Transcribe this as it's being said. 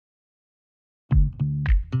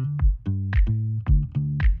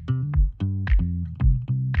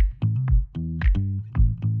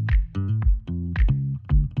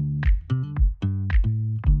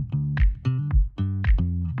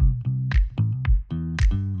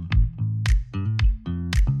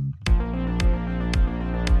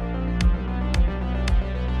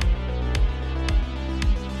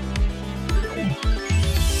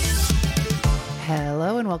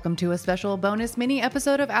Welcome to a special bonus mini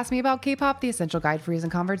episode of Ask Me About K-Pop, the essential guide for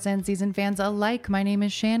recent converts and seasoned fans alike. My name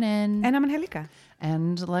is Shannon. And I'm Angelica.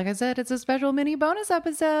 And like I said, it's a special mini bonus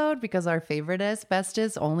episode because our favoriteest,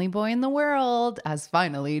 bestest, only boy in the world has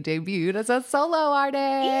finally debuted as a solo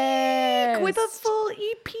artist. Eek, with a full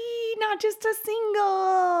EP, not just a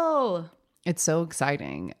single. It's so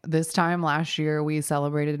exciting. This time last year, we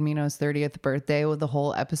celebrated Mino's 30th birthday with a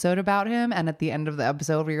whole episode about him. And at the end of the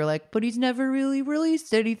episode, we were like, but he's never really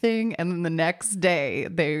released anything. And then the next day,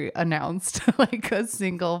 they announced like a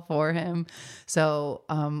single for him. So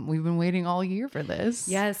we've been waiting all year for this.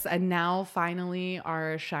 Yes, and now finally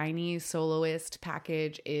our SHINee soloist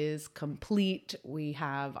package is complete. We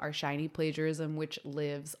have our SHINee Plagiarism, which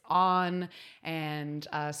lives on. And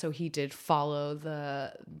so he did follow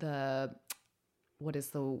the what is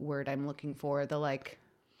the word I'm looking for? The like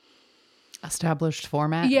established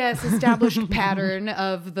format. Yes, established pattern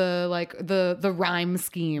of the rhyme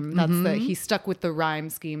scheme. That's he stuck with the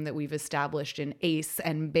rhyme scheme that we've established in ace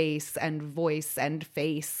and bass and voice and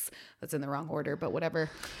face. That's in the wrong order, but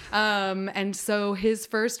whatever. And so his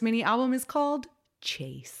first mini album is called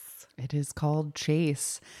Chase. It is called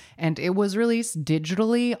Chase, and it was released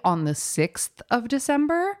digitally on the 6th of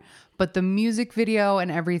December, but the music video and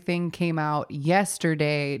everything came out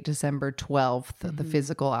yesterday, December 12th. The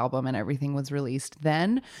physical album and everything was released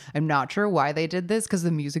then. I'm not sure why they did this because the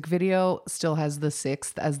music video still has the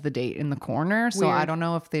 6th as the date in the corner. So I don't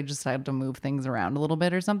know if they just had to move things around a little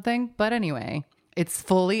bit or something. But anyway, it's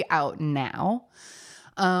fully out now.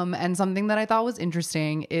 And something that I thought was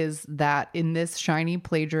interesting is that in this SHINee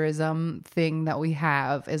plagiarism thing that we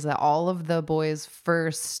have is that all of the boys'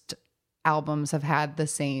 first albums have had the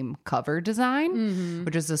same cover design,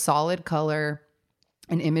 which is a solid color,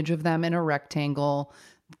 an image of them in a rectangle,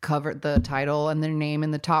 cover the title and their name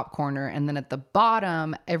in the top corner. And then at the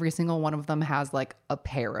bottom, every single one of them has like a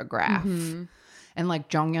paragraph. And like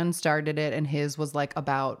Jonghyun started it, and his was like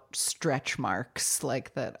about stretch marks,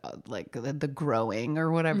 like that, like the growing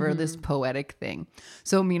or whatever, this poetic thing.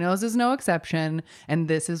 So Mino's is no exception, and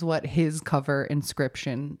this is what his cover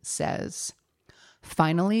inscription says.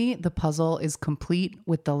 Finally, the puzzle is complete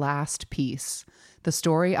with the last piece. The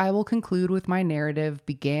story I will conclude with my narrative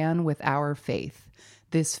began with our faith.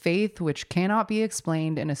 This faith, which cannot be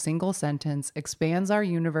explained in a single sentence, expands our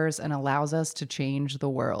universe and allows us to change the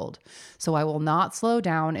world. So I will not slow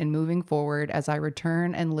down in moving forward as I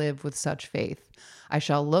return and live with such faith. I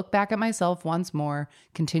shall look back at myself once more,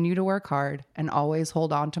 continue to work hard, and always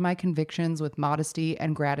hold on to my convictions with modesty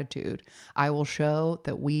and gratitude. I will show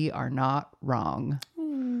that we are not wrong.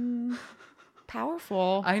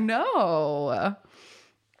 Powerful. I know.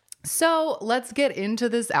 So let's get into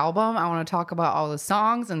this album. I want to talk about all the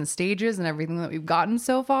songs and the stages and everything that we've gotten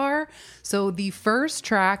so far. So the first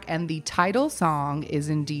track and the title song is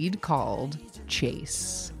indeed called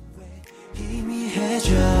Chase.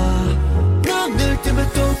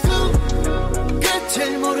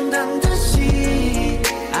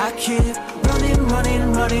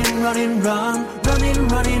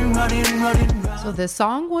 So this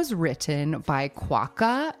song was written by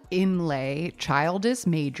Kwaka, Inlay, Childish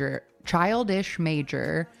Major,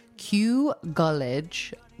 Q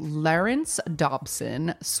Gullidge, Lawrence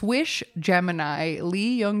Dobson, Swish Gemini,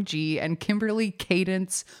 Lee Youngji, and Kimberly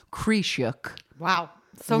Cadence Krishuk. Wow.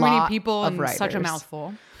 So many people and such a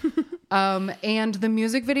mouthful. And the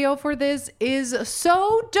music video for this is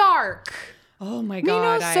so dark. Oh my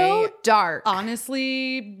God. Mino's so dark.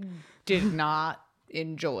 Honestly did not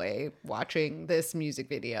enjoy watching this music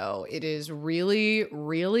video. It is really,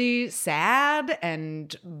 really sad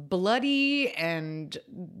and bloody and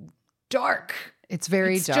dark. It's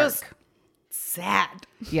very dark. Just sad.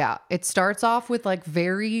 Yeah. It starts off with like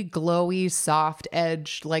very glowy, soft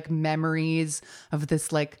edged like memories of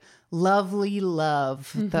this like lovely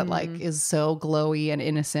love that like is so glowy and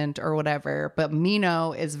innocent or whatever. But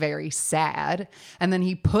Mino is very sad. And then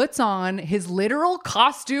he puts on his literal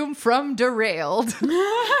costume from Derailed.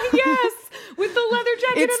 Yes. With the leather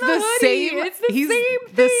jacket It's and the hoodie. same. It's the He's same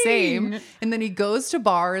thing. the same. And then he goes to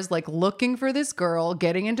bars, like looking for this girl,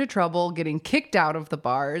 getting into trouble, getting kicked out of the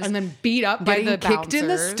bars, And then beat up by getting the kicked in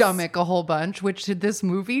the bouncers. stomach a whole bunch. Which this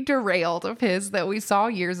movie Derailed of his that we saw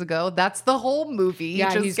years ago. That's the whole movie.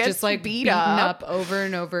 Yeah, he he's gets just like beat beaten up. up over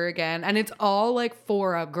and over again, and it's all like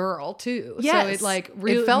for a girl too. Yes. So it like It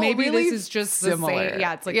really felt maybe really this is just similar. the same.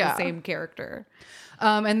 Yeah, it's like the same character.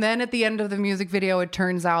 And then at the end of the music video, it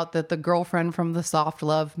turns out that the girlfriend from the Soft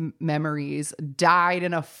Love Memories died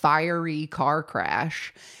in a fiery car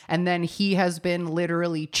crash. And then he has been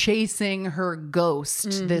literally chasing her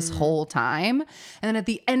ghost this whole time. And then at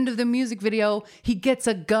the end of the music video, he gets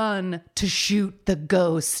a gun to shoot the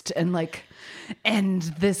ghost and like end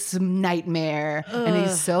this nightmare. And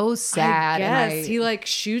he's so sad. Yes, he like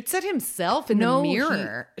shoots at himself in the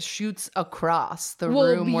mirror. He shoots across the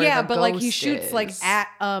room where the but like he ghost shoots is. like at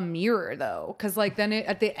a mirror though, because like then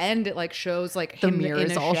at the end it like shows like him mirror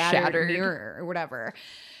in is a all shattered shattered. mirror or whatever.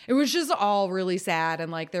 It was just all really sad.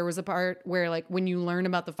 And like there was a part where like when you learn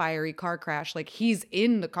about the fiery car crash, like he's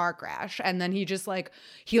in the car crash and then he just like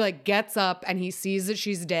gets up and he sees that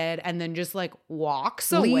she's dead and then just like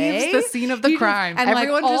walks away. Leaves the scene of the crime. And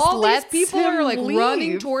everyone like, just all lets these people him are like leave.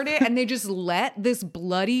 running toward it and they just let this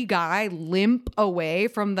bloody guy limp away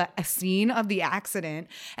from the scene of the accident.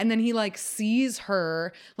 And then he like sees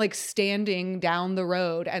her like standing down the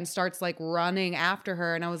road and starts like running after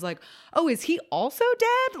her. And I was like, oh, is he also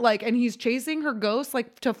dead? Like, and he's chasing her ghost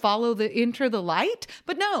like to follow into the light.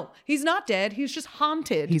 But no, he's not dead. He's just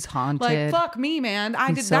haunted. He's haunted. Like, fuck me, man.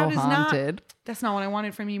 That is haunted. not. That's not what I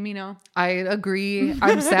wanted from you, Mino. I agree.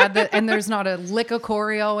 I'm sad that, and there's not a lick of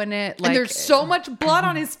choreo in it. Like, and there's so much blood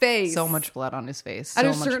on his face. So much blood on his face. At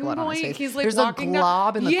So a much certain blood on his point, face. he's like there's walking a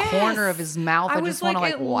glob in the Yes! corner of his mouth. I just want to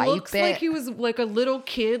like wipe looks it. like he was like a little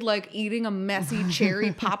kid, like eating a messy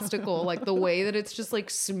cherry popsicle, like the way that it's just like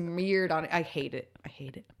smeared on it. I hate it.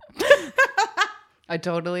 I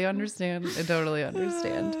totally understand.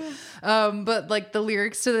 But like the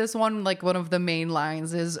lyrics to this one, like one of the main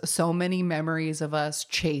lines is so many memories of us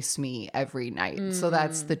chase me every night. So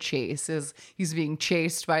that's the chase, is he's being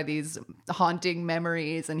chased by these haunting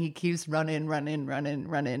memories and he keeps running.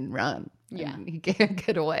 Yeah. And he can't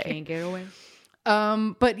get away. Can't get away.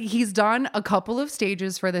 But he's done a couple of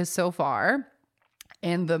stages for this so far.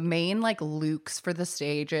 And the main like looks for the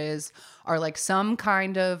stages are like some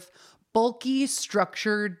kind of bulky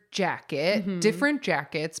structured jacket, different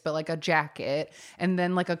jackets, but like a jacket, and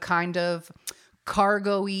then like a kind of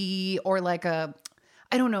cargo-y or like a,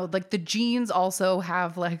 I don't know, like the jeans also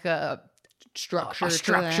have like a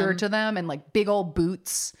structure to them and like big old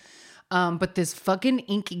boots. But this fucking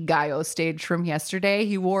Inky Gaio stage from yesterday,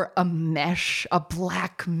 he wore a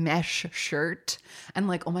black mesh shirt. And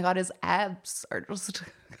like, oh my God, his abs are just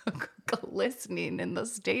glistening in the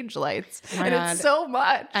stage lights. Oh my and God. it's so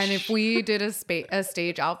much. And if we did a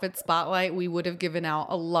stage outfit spotlight, we would have given out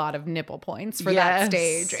a lot of nipple points for that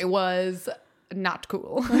stage. It was not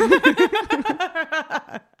cool.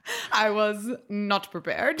 I was not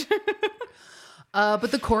prepared.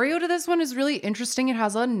 But the choreo to this one is really interesting. It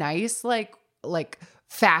has a nice like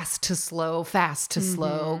fast to slow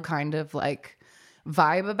kind of like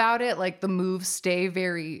vibe about it. Like the moves stay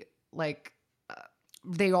very like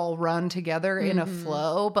they all run together in a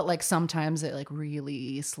flow, but like sometimes it like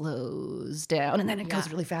really slows down and then it goes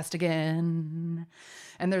really fast again.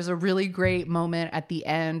 And there's a really great moment at the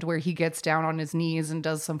end where he gets down on his knees and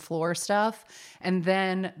does some floor stuff. And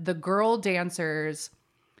then the girl dancers,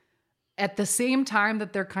 at the same time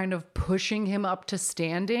that they're kind of pushing him up to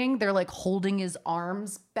standing, they're like holding his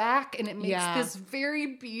arms back, and it makes this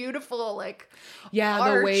very beautiful like the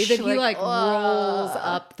way arch, that he like rolls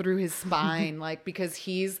up through his spine, like because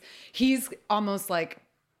he's almost like,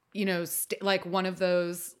 you know, like one of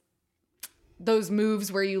those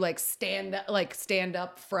moves where you like stand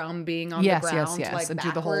up from being on the ground, like and backwards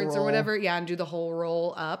do the whole roll. or whatever. Yeah, and do the whole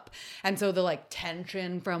roll up. And so the like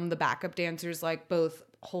tension from the backup dancers, like both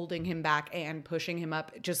holding him back and pushing him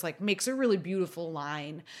up, it just like makes a really beautiful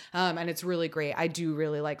line. And it's really great. I do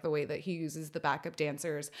really like the way that he uses the backup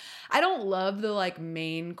dancers. I don't love the like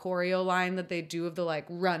main choreo line that they do of the like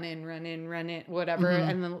run in, whatever.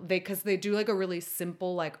 And then because they do like a really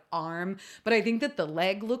simple like arm, but I think that the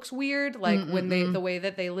leg looks weird. Like when the way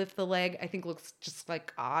that they lift the leg, I think looks just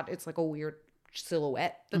like odd. It's like a weird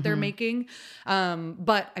silhouette that they're making.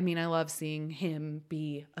 But I mean, I love seeing him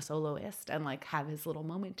be a soloist and like have his little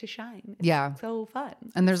moment to shine. It's so fun.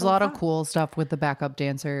 And there's so a lot fun. of cool stuff with the backup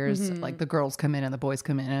dancers. Like the girls come in and the boys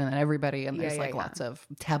come in and everybody, and there's lots of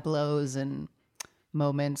tableaus and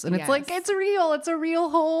moments, and it's like it's a real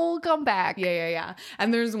whole comeback. Yeah.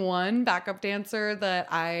 And there's one backup dancer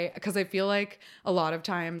that because I feel like a lot of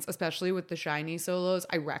times, especially with the SHINee solos,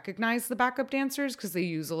 I recognize the backup dancers because they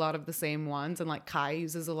use a lot of the same ones, and like Kai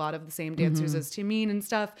uses a lot of the same dancers as Taemin and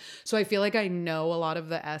stuff. So I feel like I know a lot of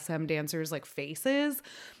the SM dancers like faces.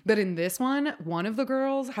 But in this one of the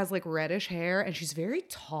girls has like reddish hair and she's very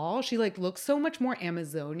tall. She like looks so much more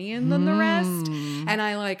Amazonian than the rest. And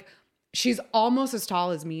I like she's almost as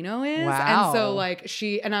tall as Mino is. Wow. And so like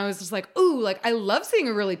and I was just like, ooh, like I love seeing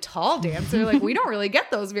a really tall dancer. Like we don't really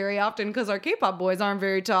get those very often because our K-pop boys aren't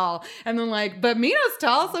very tall. And then like, but Mino's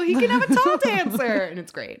tall, so he can have a tall dancer. And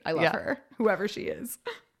it's great. I love her, whoever she is.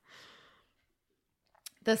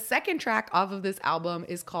 The second track off of this album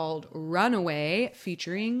is called Runaway,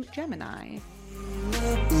 featuring Gemini.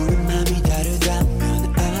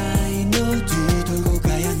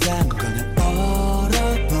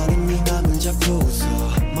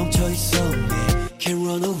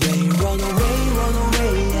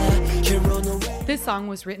 This song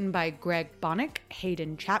was written by Greg Bonnick,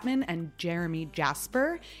 Hayden Chapman, and Jeremy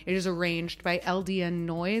Jasper. It is arranged by LDN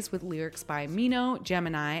Noise with lyrics by Mino,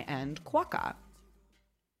 Gemini, and Kwaka.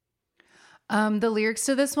 The lyrics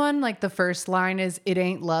to this one, like the first line is, "It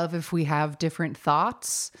ain't love if we have different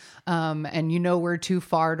thoughts. And you know we're too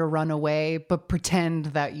far to run away, but pretend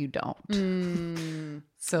that you don't."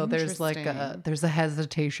 So there's like there's a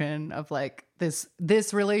hesitation of like this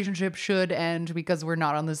relationship should end because we're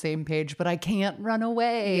not on the same page, but I can't run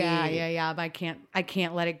away. Yeah. But I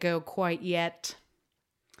can't let it go quite yet.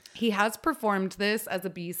 He has performed this as a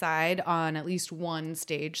B-side on at least one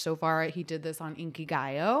stage so far. He did this on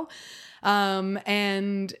Inkigayo.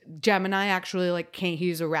 And Gemini actually like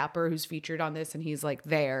he's a rapper who's featured on this and he's like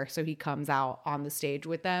there. So he comes out on the stage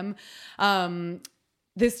with them.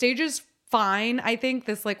 This stage is fine. I think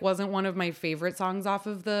this like wasn't one of my favorite songs off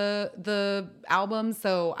of the album.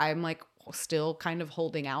 So I'm like still kind of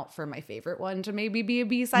holding out for my favorite one to maybe be a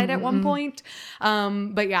B-side at one point.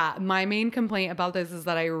 But yeah, my main complaint about this is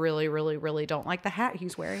that I really, really, really don't like the hat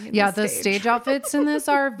he's wearing in the stage outfits in this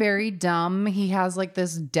are very dumb. He has like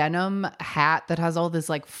this denim hat that has all this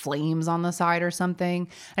like flames on the side or something.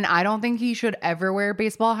 And I don't think he should ever wear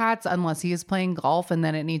baseball hats unless he is playing golf, and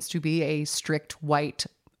then it needs to be a strict white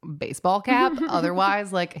baseball cap.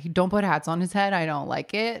 Otherwise, like, don't put hats on his head. I don't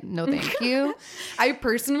like it. No, thank you. I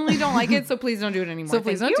personally don't like it, so please don't do it anymore. So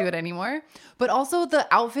please don't do it anymore. But also the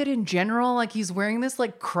outfit in general, like he's wearing this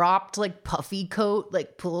like cropped, like puffy coat,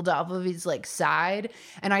 like pulled off of his like side.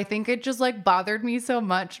 And I think it just like bothered me so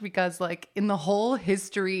much because like in the whole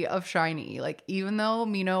history of SHINee, like even though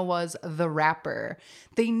Mino was the rapper,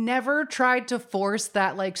 they never tried to force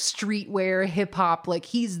that like streetwear hip hop, like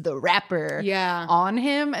he's the rapper on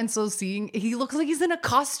him. And so he looks like he's in a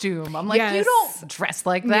costume. I'm like, you don't dress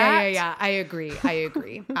like that. Yeah. I agree.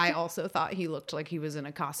 I also thought he looked like he was in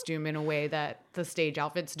a costume in a way that the stage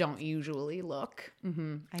outfits don't usually look.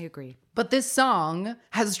 I agree. But this song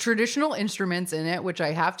has traditional instruments in it, which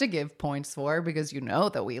I have to give points for because you know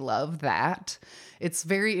that we love that. It's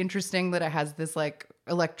very interesting that it has this like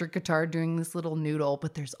electric guitar doing this little noodle,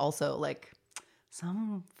 but there's also like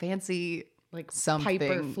some fancy like something,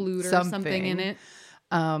 piper flute or something in it.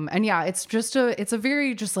 And yeah, it's a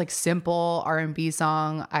very just like simple R&B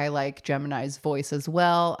song. I like Gemini's voice as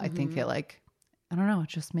well. I think it like, I don't know, it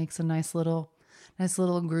just makes a nice little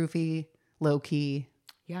groovy, low key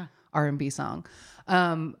R&B song.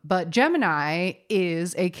 But Gemini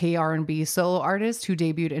is a K-R&B solo artist who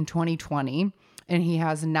debuted in 2020. And he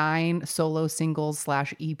has 9 solo singles /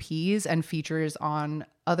 EPs and features on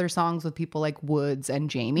other songs with people like Woods and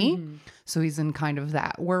Jamie. So he's in kind of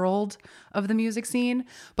that world of the music scene.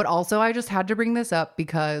 But also I just had to bring this up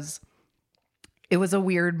because it was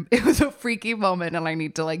a freaky moment and I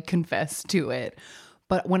need to like confess to it.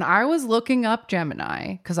 But when I was looking up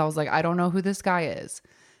Gemini, because I was like, I don't know who this guy is,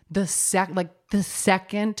 the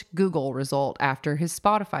second Google result after his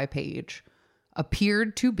Spotify page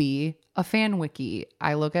appeared to be a fan wiki.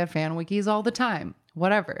 I look at fan wikis all the time.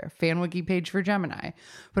 Whatever, fan wiki page for Gemini.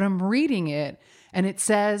 But I'm reading it and it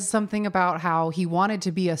says something about how he wanted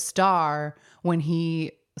to be a star when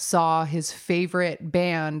he saw his favorite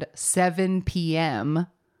band 7 p.m.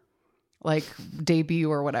 like debut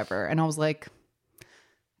or whatever. And I was like,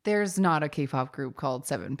 there's not a K-pop group called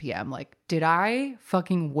 7 p.m. Like, did I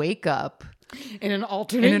fucking wake up in an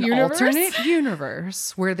alternate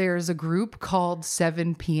universe where there's a group called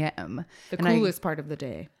 7 p.m. The coolest part of the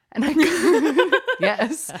day. And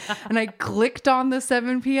yes. And I clicked on the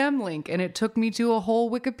 7 p.m. link and it took me to a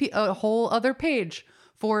whole other page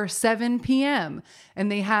for 7 p.m.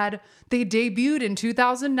 And they debuted in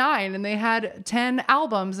 2009 and they had 10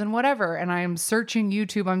 albums and whatever. And I am searching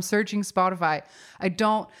YouTube. I'm searching Spotify. I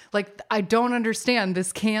don't understand.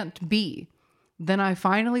 This can't be. Then I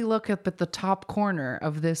finally look up at the top corner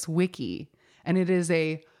of this wiki and it is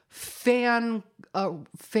a fanon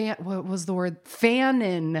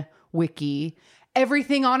wiki.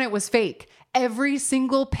 Everything on it was fake. Every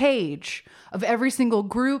single page of every single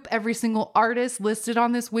group, every single artist listed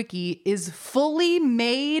on this wiki is fully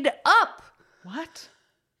made up. What?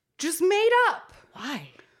 just made up. Why?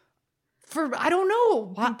 I don't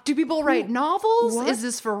know. What? Do people write novels? What? Is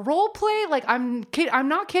this for role play? Like, I'm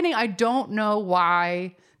not kidding. I don't know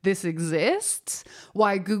why this exists,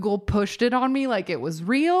 why Google pushed it on me like it was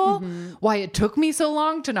real, why it took me so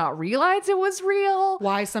long to not realize it was real.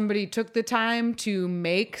 Why somebody took the time to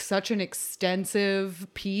make such an extensive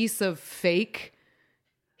piece of fake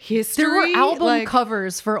history. There were album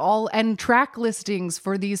covers for all and track listings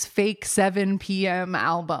for these fake 7 p.m.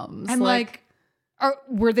 albums. And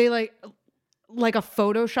were they like a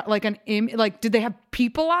Photoshop, like an image, like did they have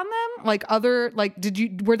people on them? Like other, like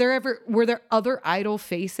were there other idol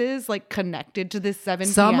faces like connected to this 7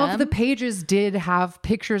 p.m.? Some of the pages did have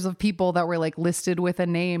pictures of people that were like listed with a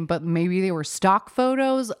name, but maybe they were stock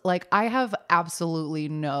photos. Like I have absolutely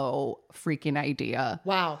no freaking idea.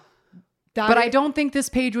 Wow. But I don't think this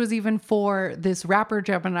page was even for this rapper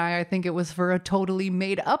Gemini. I think it was for a totally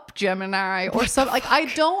made up Gemini or something. Like, I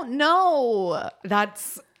don't know.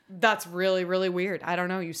 That's really, really weird. I don't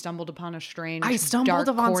know. You stumbled upon a strange, I stumbled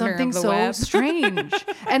upon something so web. strange.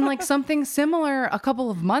 And like something similar a couple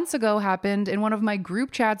of months ago happened in one of my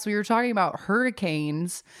group chats. We were talking about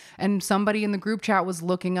hurricanes, and somebody in the group chat was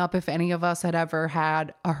looking up if any of us had ever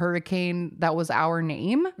had a hurricane that was our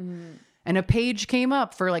name. And a page came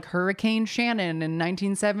up for like Hurricane Shannon in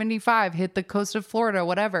 1975 hit the coast of Florida,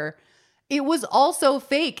 whatever. It was also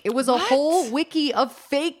fake. It was a whole wiki of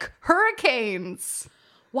fake hurricanes.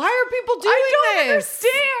 Why are people doing this?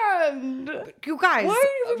 I don't understand. You guys. Why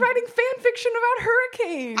are you writing fan fiction about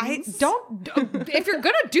hurricanes? If you're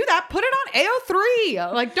going to do that, put it on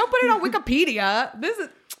AO3. Like, don't put it on Wikipedia.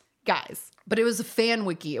 Guys. But it was a fan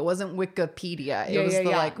wiki. It wasn't Wikipedia. It was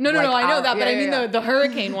like No, I know that, but I mean the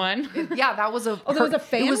hurricane one. Yeah, that was a there was a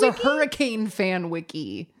fan It was wiki? a hurricane fan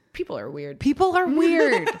wiki. People are weird. People are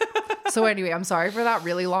weird. So anyway, I'm sorry for that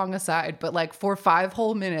really long aside, but like for 5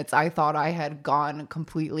 whole minutes, I thought I had gone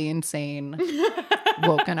completely insane,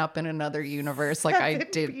 woken up in another universe. Like I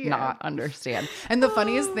did not understand. And the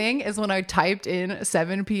funniest thing is when I typed in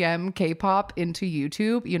 7 p.m. K-pop into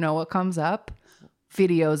YouTube, you know what comes up?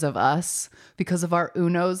 Videos of us, because of our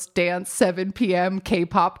Uno's Dance 7 p.m.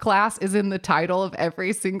 K-pop class is in the title of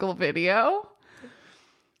every single video.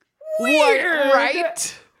 Weird.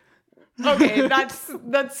 Right? Okay,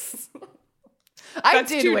 that's I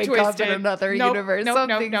did too wake up in another universe.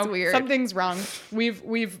 Something's weird. Something's wrong. We've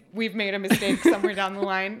made a mistake somewhere down the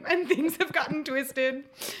line, and things have gotten twisted.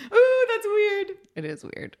 Ooh, that's weird. It is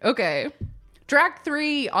weird. Okay. Track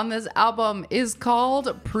 3 on this album is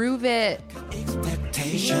called Prove It.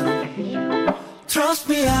 Trust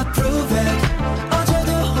me, I prove it.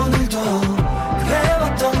 어제도 오늘도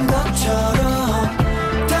그래왔던 것처럼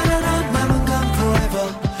단단한 마음은 gone forever.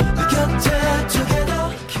 곁에 together.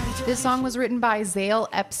 This song was written by Zale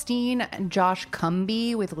Epstein and Josh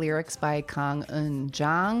Cumbee with lyrics by Kang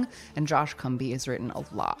Eun-jang. And Josh Cumbee has written a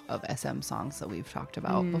lot of SM songs that we've talked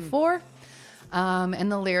about before. And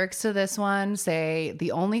the lyrics to this one say,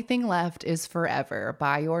 "The only thing left is forever,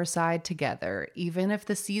 by your side together, even if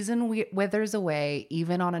the season withers away,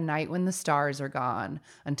 even on a night when the stars are gone.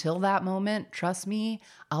 Until that moment, trust me,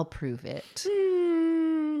 I'll prove it."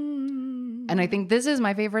 And I think this is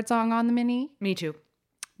my favorite song on the mini. Me too.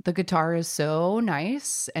 The guitar is so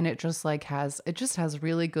nice, and it just has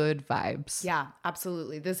really good vibes. Yeah,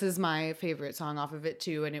 absolutely. This is my favorite song off of it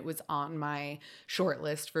too, and it was on my short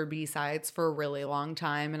list for B-sides for a really long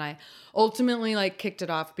time, and I ultimately like kicked it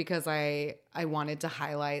off because I wanted to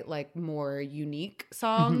highlight like more unique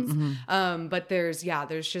songs. But there's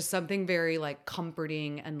just something very like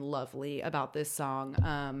comforting and lovely about this song,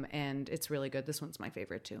 and it's really good. This one's my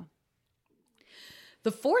favorite too.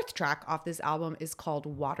 The 4th track off this album is called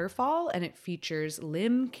Waterfall, and it features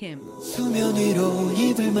Lim Kim. 수면 위로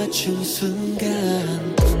입을 맞춘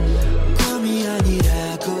순간 꿈이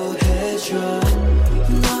아니라고 해줘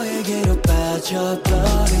너에게로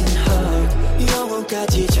빠져버린 heart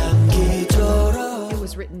영혼까지 잠기도록. It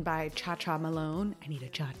was written by Cha Cha Malone. I need a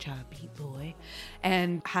Cha Cha beat boy.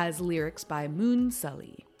 And has lyrics by Moon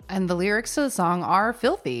Sully. And the lyrics to the song are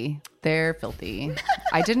filthy. They're filthy.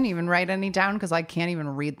 I didn't even write any down because I can't even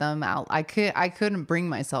read them out. I couldn't bring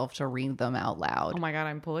myself to read them out loud. Oh my God,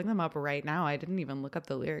 I'm pulling them up right now. I didn't even look up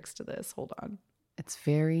the lyrics to this. Hold on. It's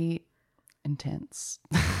very intense.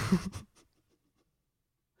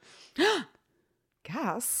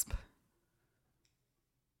 Gasp.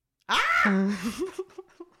 Ah!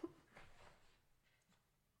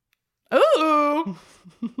 Ooh.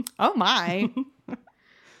 Oh my.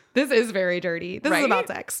 This is very dirty. This is about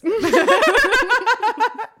sex.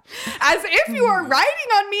 As if you are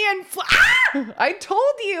riding on me and I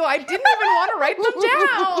told you I didn't even want to write them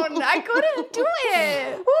down. I couldn't do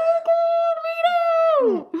it.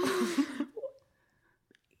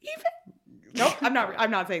 Nope, I'm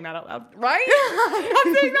not saying that out loud. Right? I'm not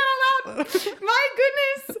saying that out loud. My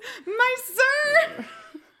goodness, my sir.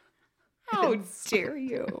 How dare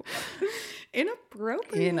you?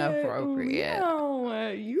 Inappropriate.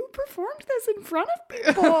 No, you performed this in front of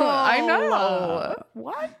people. I know.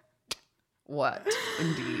 What?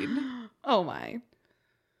 Indeed. Oh my.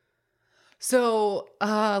 So,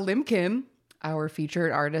 Lim Kim, our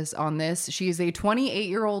featured artist on this, she is a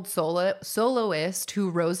 28-year-old soloist who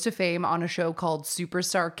rose to fame on a show called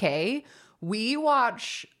Superstar K. We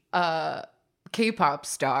watch K-pop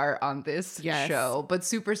star on this show, but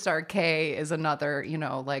Superstar K is another,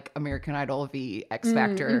 like American Idol v X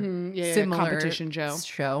Factor, similar competition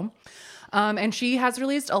show. And she has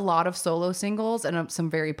released a lot of solo singles and some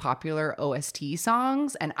very popular OST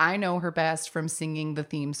songs. And I know her best from singing the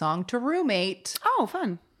theme song to Roommate. Oh,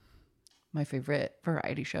 fun. My favorite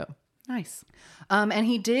variety show. Nice. And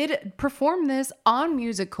he did perform this on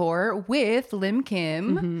Music Core with Lim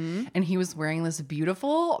Kim. And he was wearing this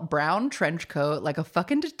beautiful brown trench coat like a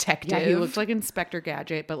fucking detective. Yeah, he looked like Inspector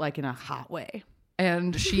Gadget, but like in a hot way.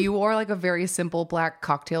 And she wore like a very simple black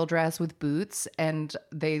cocktail dress with boots. And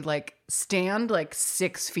they like stand like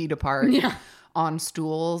 6 feet apart on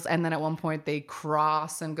stools. And then at one point they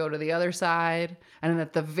cross and go to the other side. And then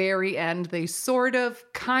at the very end, they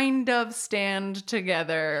kind of stand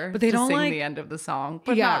together. But they don't sing like the end of the song,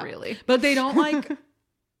 but not really. But they don't like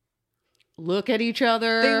look at each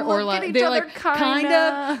other They or look like at each they other like kind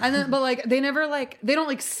of, and then but like they never like they don't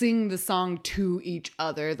like sing the song to each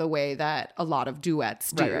other the way that a lot of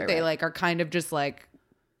duets do. Right. They like are kind of just like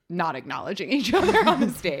not acknowledging each other on the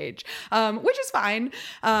stage, which is fine.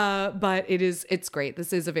 But it's great.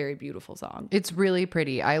 This is a very beautiful song. It's really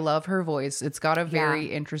pretty. I love her voice. It's got a very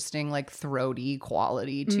interesting, like throaty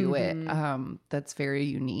quality to it. That's very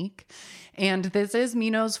unique. And this is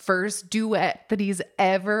Mino's first duet that he's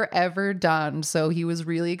ever done. So he was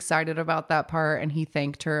really excited about that part. And he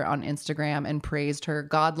thanked her on Instagram and praised her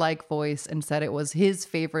godlike voice and said it was his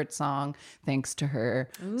favorite song thanks to her.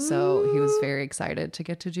 Ooh. So he was very excited to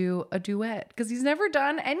get to do a duet because he's never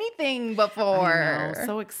done anything before. I know.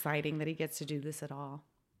 So exciting that he gets to do this at all.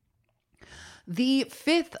 The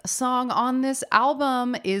 5th song on this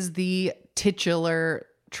album is the titular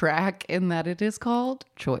track in that it is called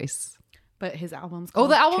Choice. But his album's called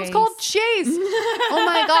the album's Chase. called Chase. Oh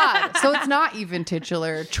my God. So it's not even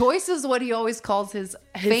titular. Choice is what he always calls his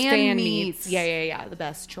fan meets. Yeah. The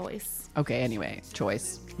best choice. Okay, anyway,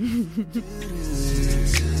 Choice.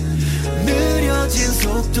 느려진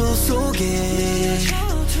속도 속에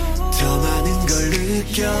더 많은 걸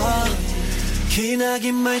느껴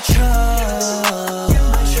기나긴 말처럼.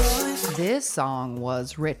 This song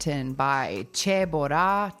was written by Che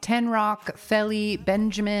Bora, Tenrock, Feli,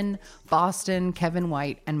 Benjamin, Boston, Kevin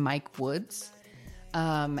White, and Mike Woods.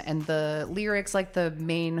 And the lyrics, like the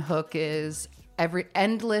main hook is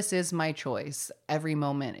endless is my choice. Every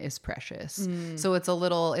moment is precious. So it's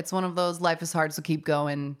one of those life is hard, so keep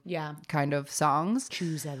going kind of songs.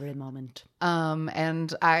 Choose every moment.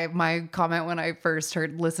 And my comment when I first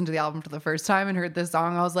listened to the album for the first time and heard this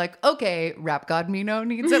song, I was like, okay, Rap God Mino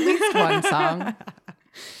needs at least one song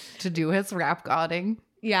to do his rap godding.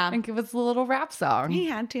 Yeah. And give us a little rap song. He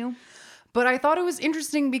had to. But I thought it was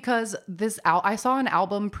interesting because I saw an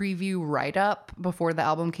album preview write-up before the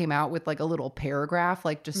album came out with like a little paragraph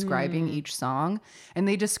like describing each song. And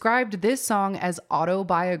they described this song as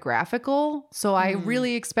autobiographical. So I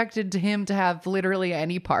really expected him to have literally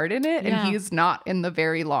any part in it. And he's not in the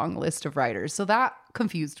very long list of writers. So that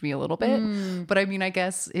confused me a little bit. But I mean, I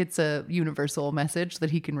guess it's a universal message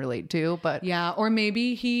that he can relate to. But yeah, or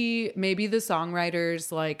maybe the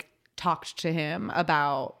songwriters like talked to him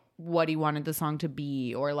about what he wanted the song to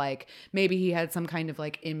be, or like maybe he had some kind of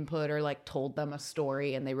like input or like told them a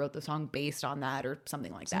story and they wrote the song based on that or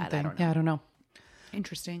something like that. I don't know. Yeah, I don't know.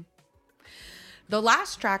 Interesting. The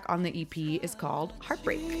last track on the EP is called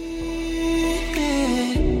Heartbreak.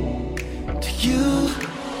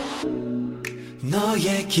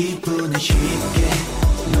 너의 기분을 쉽게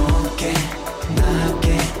높게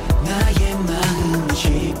낮게 나의 마음을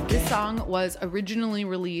쉽게. This song was originally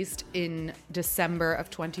released in December of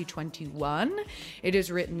 2021. It is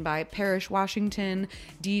written by Parrish Washington,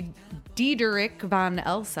 Diederik van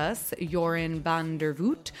Elsass, Joran van der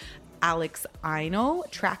Voot, Alex Aino,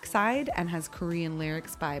 trackside, and has Korean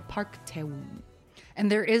lyrics by Park Tae-woon.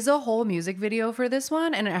 And there is a whole music video for this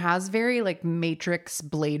one, and it has very like Matrix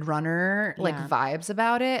Blade Runner like vibes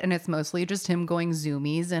about it. And it's mostly just him going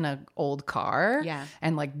zoomies in an old car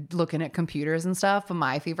and like looking at computers and stuff. But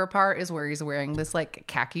my favorite part is where he's wearing this like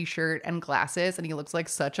khaki shirt and glasses, and he looks like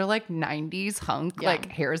such a like 90s hunk,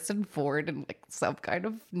 like Harrison Ford in like some kind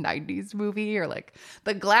of 90s movie, or like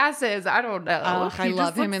the glasses. I don't know. I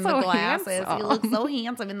love him in the glasses. He looks so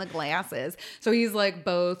handsome in the glasses. So he's like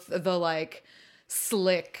both the like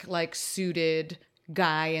slick, like suited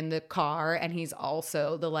guy in the car, and he's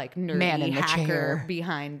also the like nerdy man in the hacker chair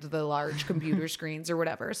behind the large computer screens or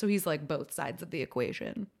whatever. So he's like both sides of the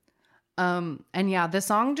equation. And yeah, the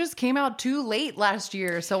song just came out too late last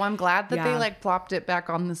year, so I'm glad that they like plopped it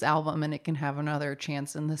back on this album and it can have another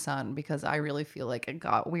chance in the sun, because I really feel like it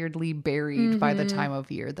got weirdly buried by the time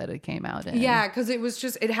of year that it came out in. Yeah, because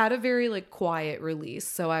it had a very like quiet release,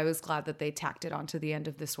 so I was glad that they tacked it onto the end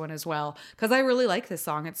of this one as well, because I really like this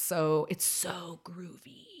song. It's so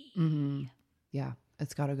groovy. Yeah,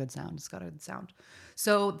 it's got a good sound.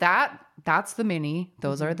 So that's the mini.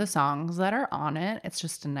 Those are the songs that are on it. It's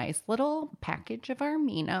just a nice little package of our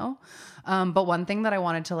Mino. But one thing that I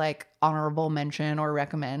wanted to like honorable mention or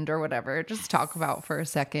recommend or whatever, just talk about for a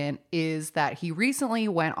second, is that he recently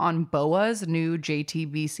went on BoA's new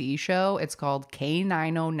JTBC show. It's called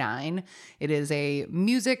K909. It is a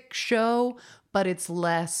music show, but it's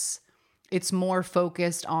more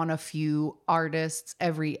focused on a few artists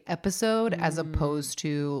every episode, as opposed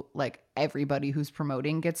to like everybody who's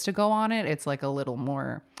promoting gets to go on it. It's like a little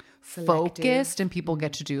more focused, and people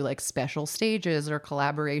get to do like special stages or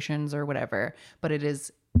collaborations or whatever. But it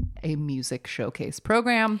is a music showcase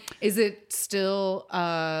program. Is it still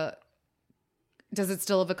does it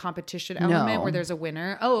still have a competition element where there's a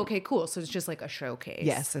winner? Oh, okay, cool. So it's just like a showcase.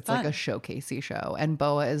 Yes, it's like a showcasey show. And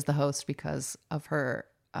BoA is the host because of her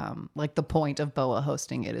like the point of BoA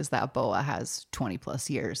hosting it is that BoA has 20 plus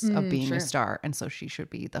years of being a star, and so she should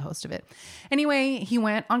be the host of it. Anyway, he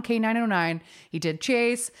went on K909, he did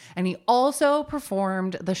Chase, and he also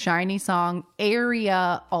performed the SHINee song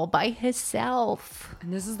Area all by himself.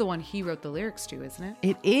 And this is the one he wrote the lyrics to, isn't it?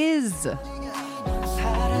 It is.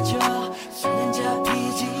 사라져 손엔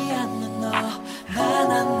잡히지 않는 너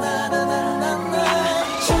나나나나나나나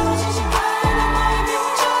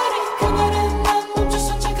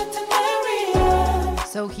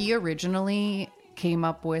So he originally came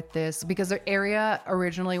up with this because the Area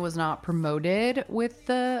originally was not promoted with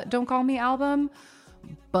the Don't Call Me album,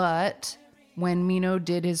 but when Mino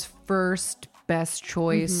did his first Best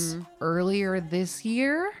Choice earlier this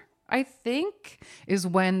year, I think, is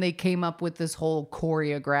when they came up with this whole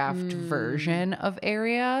choreographed version of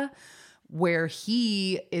Area, where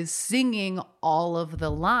he is singing all of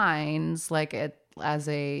the lines like as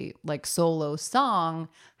a like solo song.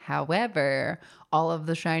 However, all of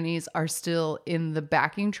the SHINees are still in the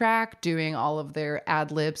backing track doing all of their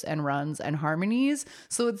ad libs and runs and harmonies.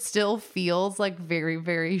 So it still feels like very,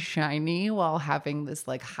 very SHINee while having this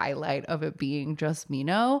like highlight of it being just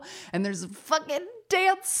Mino. And there's a fucking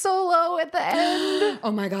dance solo at the end.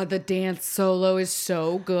 Oh my God, the dance solo is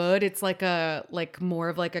so good. It's like more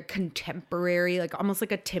of like a contemporary, like almost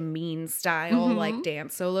like a Timeen style like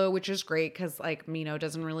dance solo, which is great because like Mino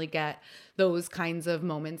doesn't really get those kinds of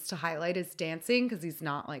moments to highlight his dancing because he's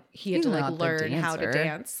had to like learn how to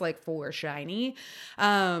dance like for SHINee.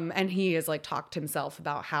 And he has like talked himself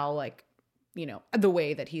about how like, you know, the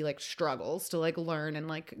way that he like struggles to like learn and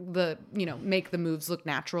like the, you know, make the moves look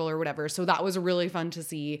natural or whatever. So that was really fun to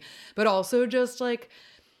see, but also just like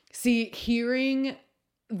hearing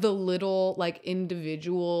the little like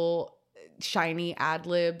individual SHINee ad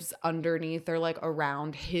libs underneath or like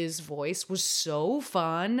around his voice was so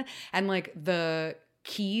fun. And like the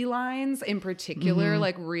key lines in particular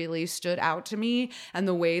like really stood out to me, and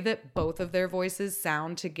the way that both of their voices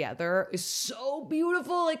sound together is so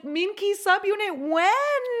beautiful. Like Minky subunit, when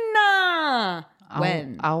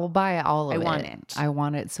I will buy all of it. I want it. I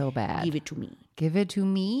want it so bad. Give it to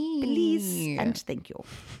me, please, and thank you.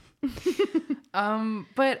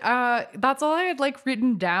 But that's all I had like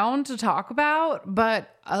written down to talk about. But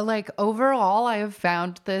like overall, I have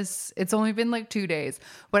found this, it's only been like 2 days,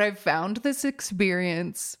 but I've found this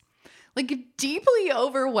experience like deeply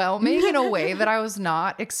overwhelming in a way that I was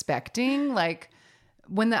not expecting. Like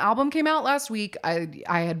when the album came out last week, I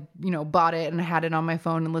had, you know, bought it and had it on my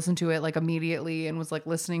phone and listened to it like immediately and was like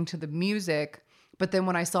listening to the music. But then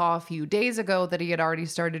when I saw a few days ago that he had already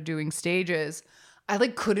started doing stages, I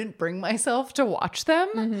like couldn't bring myself to watch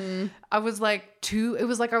them. I was like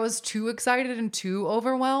I was too excited and too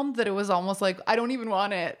overwhelmed that it was almost like, I don't even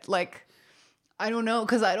want it. Like I don't know,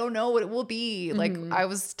 because I don't know what it will be. Like I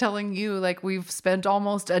was telling you, like we've spent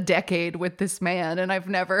almost a decade with this man and I've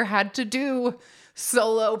never had to do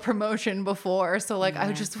solo promotion before. So like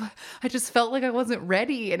I just felt like I wasn't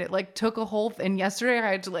ready, and it like took a whole and yesterday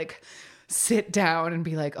I had to like sit down and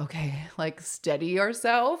be like, okay, like steady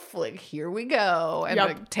yourself, like here we go, and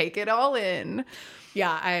like take it all in.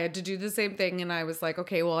 Yeah, I had to do the same thing, and I was like,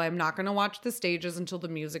 okay, well, I'm not going to watch the stages until the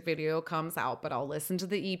music video comes out, but I'll listen to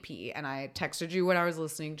the EP. And I texted you when I was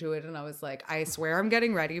listening to it, and I was like, I swear I'm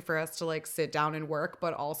getting ready for us to like sit down and work,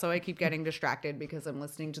 but also I keep getting distracted because I'm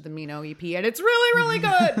listening to the Mino EP, and it's really, really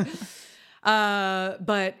good.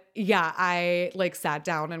 But yeah, I like sat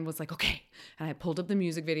down and was like, okay. And I pulled up the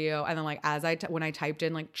music video, and then like as when I typed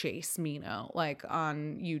in like Chase Mino like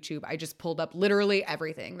on YouTube, I just pulled up literally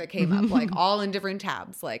everything that came up, like all in different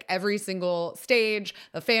tabs, like every single stage,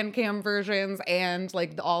 the fan cam versions, and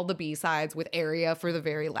like all the B-sides with Area for the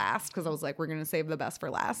very last, because I was like, we're gonna save the best for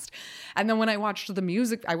last. And then when I watched the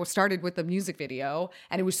music, I started with the music video,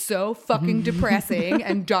 and it was so fucking depressing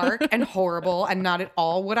and dark and horrible and not at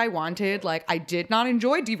all what I wanted. Like I did not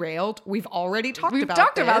enjoy Derailed. We've already talked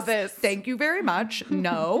about this. Thank you very much.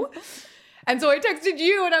 No. And so I texted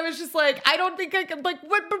you, and I was just like, I don't think I can, like,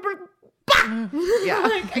 what? Yeah.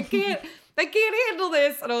 Like, I can't handle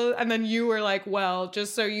this. And then you were like, well,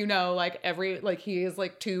 just so you know, like he is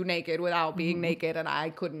like too naked without being naked, and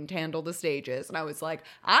I couldn't handle the stages. And I was like,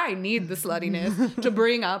 I need the sluttiness to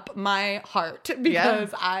bring up my heart, because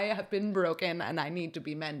I have been broken and I need to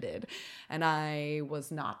be mended. And I was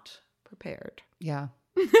not prepared. Yeah.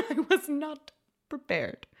 I was not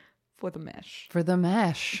prepared for the mesh.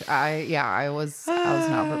 I was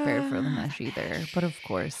not prepared for the mesh either. But of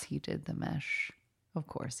course he did the mesh. Of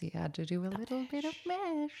course he had to do a little bit of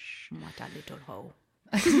mesh. What a little hoe.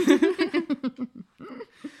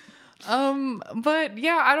 But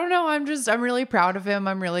yeah, I don't know. I'm really proud of him.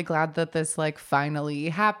 I'm really glad that this like finally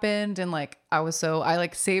happened. And like I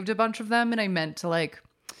like saved a bunch of them, and I meant to like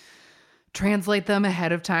translate them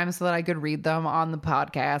ahead of time so that I could read them on the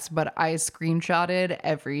podcast, but I screenshotted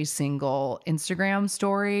every single Instagram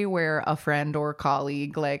story where a friend or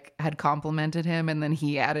colleague like had complimented him, and then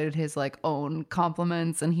he added his like own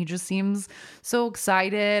compliments, and he just seems so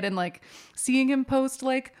excited. And like seeing him post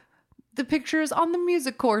like the pictures on the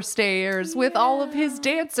music core stairs with all of his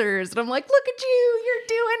dancers, and I'm like, look at you, you're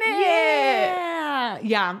doing it.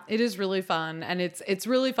 Yeah, it is really fun, and it's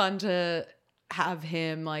really fun to have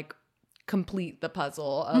him like complete the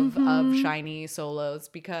puzzle of SHINee solos,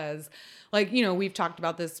 because like, you know, we've talked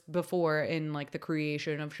about this before in like the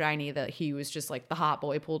creation of SHINee, that he was just like the hot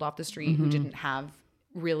boy pulled off the street who didn't have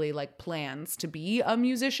really like plans to be a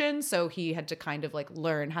musician, so he had to kind of like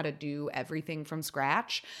learn how to do everything from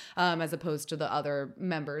scratch, as opposed to the other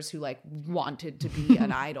members who like wanted to be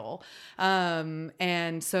an idol.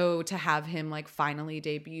 And so to have him like finally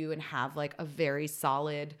debut and have like a very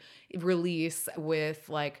solid release with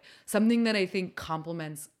like something that I think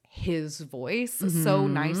complements his voice so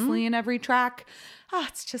nicely in every track.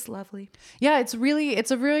 It's just lovely. Yeah, it's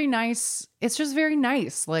just very nice.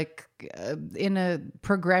 Like in a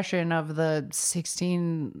progression of the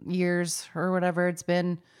 16 years or whatever it's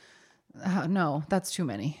been. No, that's too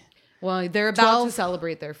many. Well, they're about to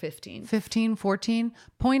celebrate their 15, 14.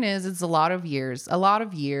 Point is, it's a lot of years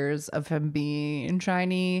of him being in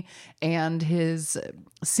SHINee, and his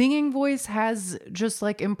singing voice has just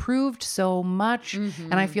like improved so much.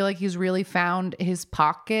 And I feel like he's really found his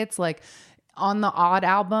pockets. Like on the Odd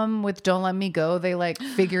album with Don't Let Me Go, they like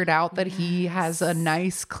figured out that he has a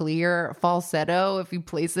nice clear falsetto if you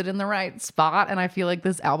place it in the right spot, and I feel like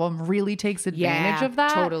this album really takes advantage of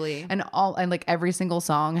that. Totally. And like every single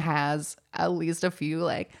song has at least a few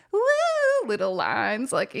like woo little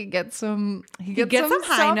lines. Like he gets some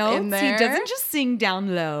high notes in there. He doesn't just sing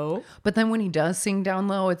down low, but then when he does sing down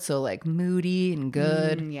low, it's so like moody and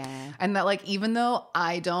good. And that like, even though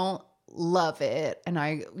I don't love it, and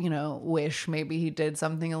I, you know, wish maybe he did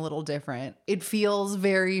something a little different, it feels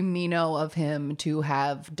very Mino of him to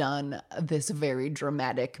have done this very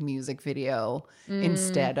dramatic music video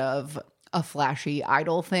instead of a flashy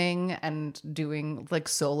idol thing and doing like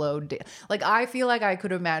solo like I feel like I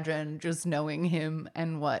could imagine, just knowing him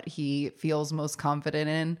and what he feels most confident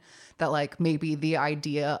in, that like maybe the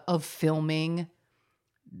idea of filming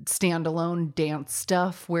standalone dance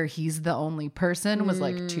stuff where he's the only person was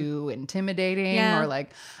like too intimidating, or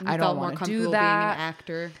like I don't want to do that. Being an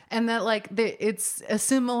actor, and that like it's a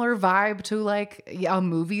similar vibe to like a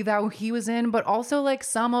movie that he was in, but also like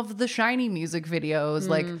some of the SHINee music videos,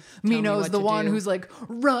 like Mino's the one who's like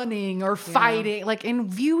running or fighting. Like in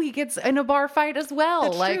View, he gets in a bar fight as well.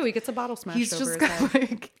 That's like true. He gets a bottle smashed. He's over just his got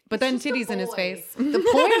head. like But then titties in his face. The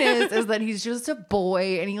point is that he's just a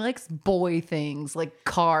boy and he likes boy things like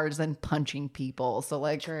cars and punching people. So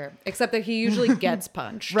like, Sure. Except that he usually gets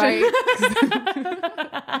punched. right?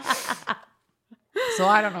 So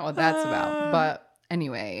I don't know what that's about. But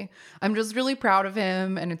anyway, I'm just really proud of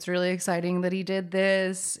him and it's really exciting that he did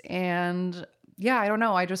this. And yeah, I don't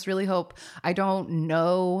know. I just really hope. I don't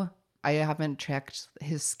know. I haven't checked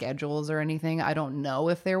his schedules or anything. I don't know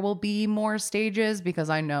if there will be more stages because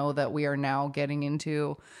I know that we are now getting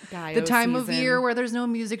into Gaio the time of season. year where there's no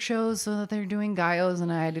music shows, so that they're doing Gaios,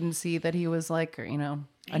 and I didn't see that he was like,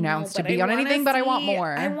 announced to be on anything, but I want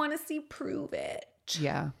more. I want to see Prove It.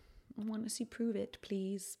 Yeah, I want to see Prove It,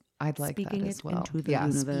 please. I'd like Speaking that it as well. into the Yeah,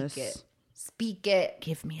 universe. speak it. Speak it.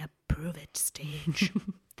 Give me a Prove It stage.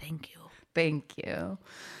 Thank you. Thank you.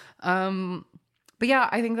 But yeah,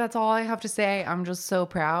 I think that's all I have to say. I'm just so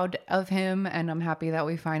proud of him and I'm happy that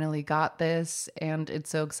we finally got this and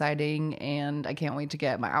it's so exciting and I can't wait to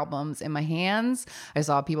get my albums in my hands. I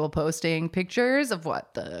saw people posting pictures of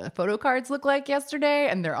what the photo cards look like yesterday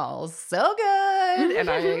and they're all so good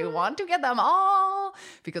and I want to get them all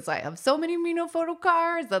because I have so many Mino photo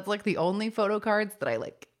cards. That's like the only photo cards that I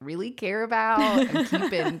like really care about and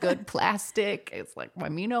keep in good plastic. It's like my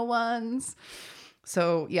Mino ones.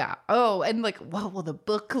 So yeah. Oh, and like, what will the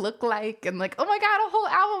book look like? And like, oh my God, a whole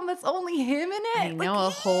album that's only him in it. I know, Like, a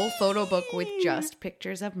whole photo book with just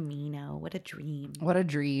pictures of Mino. What a dream. what a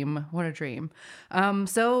dream. What a dream.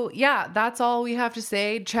 So yeah, that's all we have to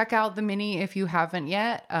say. Check out the mini if you haven't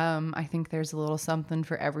yet. I think there's a little something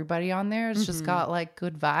for everybody on there. It's just got like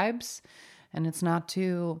good vibes. And it's not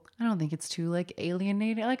too, I don't think it's too like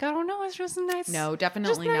alienating. Like, I don't know. It's just nice. No,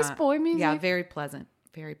 definitely just nice not. boy music. Yeah, very pleasant.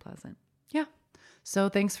 Very pleasant. Yeah. So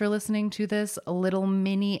thanks for listening to this little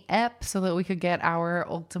mini ep so that we could get our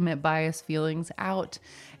ultimate bias feelings out.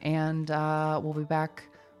 And we'll be back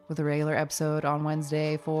with a regular episode on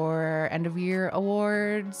Wednesday for end of year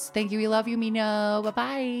awards. Thank you. We love you, Mino.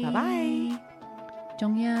 Bye-bye. Bye-bye.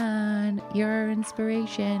 Jonghyun, your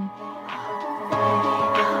inspiration.